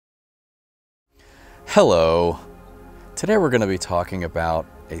Hello. Today we're going to be talking about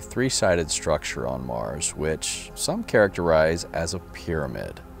a three-sided structure on Mars, which some characterize as a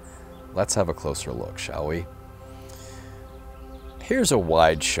pyramid. Let's have a closer look, shall we? Here's a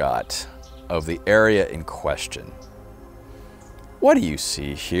wide shot of the area in question. What do you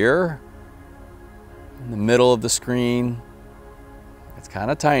see here? In the middle of the screen, it's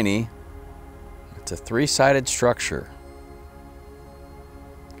kind of tiny. It's a three-sided structure.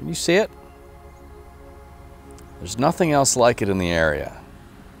 Can you see it? There's nothing else like it in the area.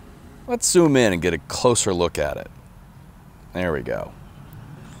 Let's zoom in and get a closer look at it. There we go.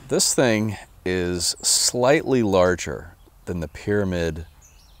 This thing is slightly larger than the pyramid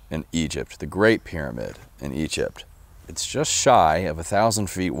in Egypt, the Great Pyramid in Egypt. It's just shy of 1,000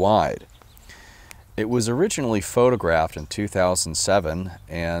 feet wide. It was originally photographed in 2007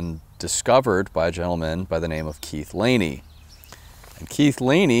 and discovered by a gentleman by the name of Keith Laney. And Keith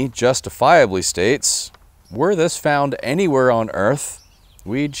Laney justifiably states, were this found anywhere on Earth,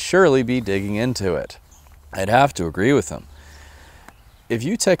 we'd surely be digging into it. I'd have to agree with him. If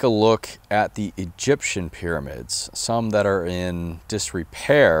you take a look at the Egyptian pyramids, some that are in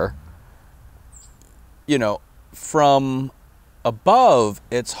disrepair, you know, from above,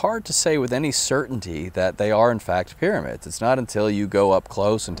 it's hard to say with any certainty that they are in fact pyramids. It's not until you go up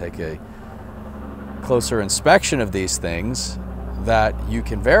close and take a closer inspection of these things that you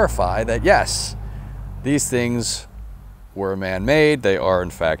can verify that yes, these things were man-made, they are in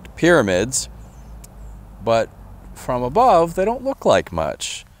fact pyramids, but from above they don't look like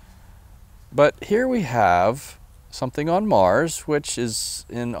much. But here we have something on Mars which is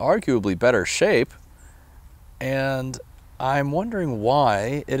in arguably better shape, and I'm wondering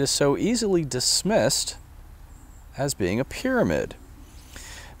why it is so easily dismissed as being a pyramid.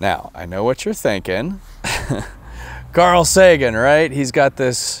 Now, I know what you're thinking. Carl Sagan, right? He's got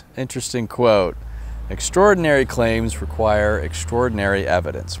this interesting quote. Extraordinary claims require extraordinary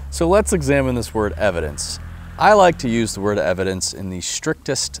evidence. So let's examine this word evidence. I like to use the word evidence in the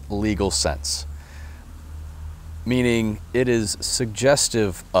strictest legal sense, meaning it is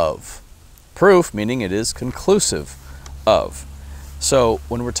suggestive of. Proof, meaning it is conclusive of. So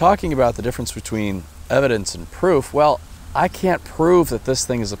when we're talking about the difference between evidence and proof, well, I can't prove that this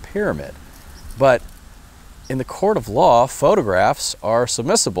thing is a pyramid, but in the court of law, photographs are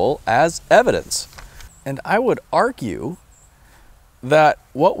submissible as evidence. And I would argue that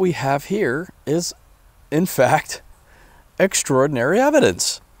what we have here is, in fact, extraordinary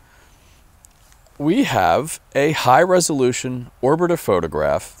evidence. We have a high-resolution orbiter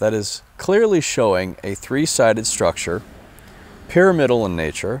photograph that is clearly showing a three-sided structure, pyramidal in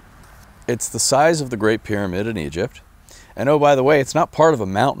nature. It's the size of the Great Pyramid in Egypt. And oh, by the way, it's not part of a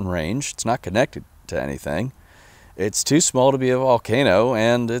mountain range. It's not connected to anything. It's too small to be a volcano,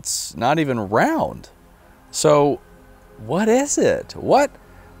 and it's not even round. So what is it? What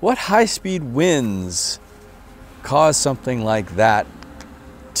high-speed winds cause something like that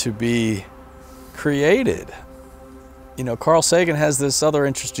to be created? You know, Carl Sagan has this other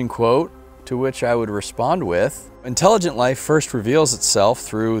interesting quote to which I would respond with, intelligent life first reveals itself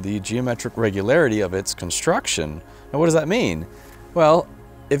through the geometric regularity of its construction. Now, what does that mean? Well,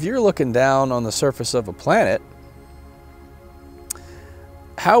 if you're looking down on the surface of a planet,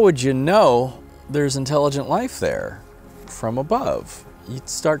 how would you know there's intelligent life there from above? You'd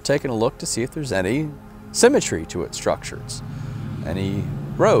start taking a look to see if there's any symmetry to its structures, any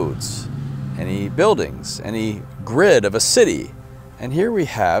roads, any buildings, any grid of a city. And here we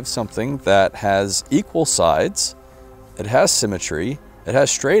have something that has equal sides, it has symmetry, it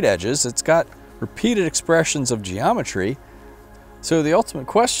has straight edges, it's got repeated expressions of geometry. So the ultimate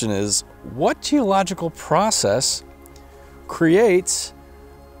question is, what geological process creates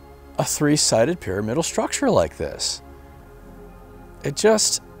a three-sided pyramidal structure like this? It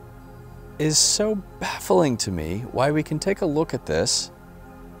just is so baffling to me why we can take a look at this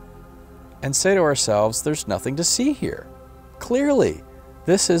and say to ourselves, there's nothing to see here. Clearly,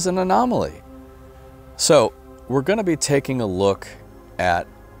 this is an anomaly. So we're going to be taking a look at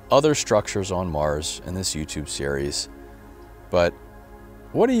other structures on Mars in this YouTube series. But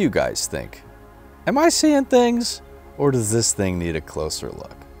what do you guys think? Am I seeing things, or does this thing need a closer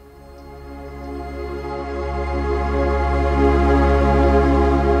look?